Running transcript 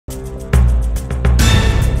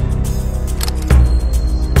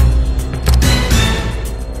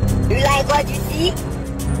shaggy.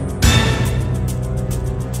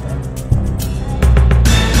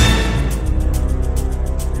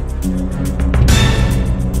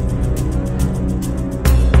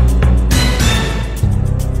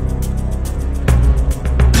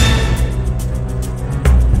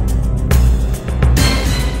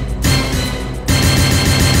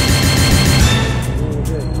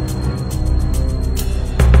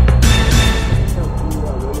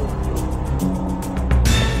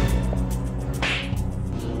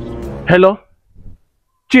 Hello?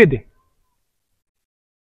 Chidi?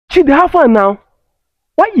 Chidi, how far now?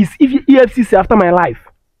 Why is EFCC after my life?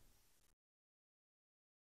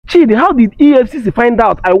 Chidi, how did EFCC find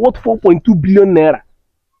out I worth 4.2 billion naira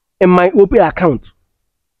in my OP account?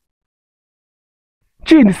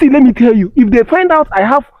 Chidi, see, let me tell you, if they find out I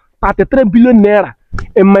have 33 billion naira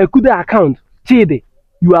in my Kuda account, Chidi,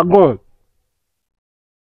 you are gone.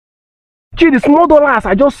 Chidi, small dollars,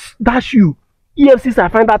 I just dash you. EFCC, I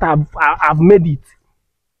find out I've made it.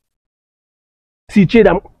 See,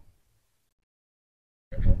 Chidi,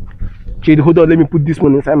 Chidi, hold on, let me put this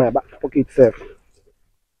one inside my back pocket itself.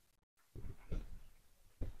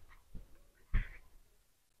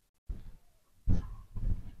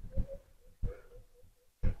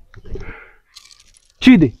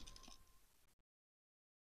 Chidi,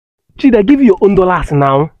 I give you your own dollars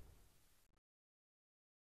now.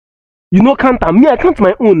 You know, count them. Me, I count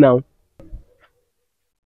my own now.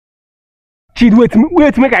 Chidi,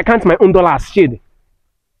 wait, make I count my own dollars, Chidi.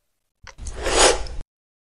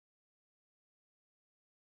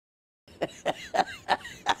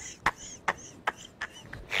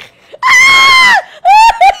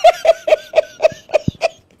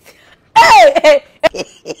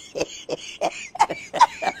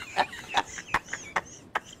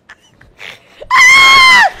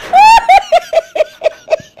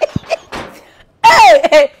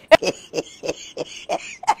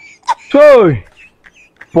 Toy,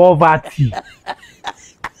 poverty.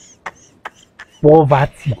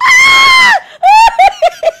 Poverty.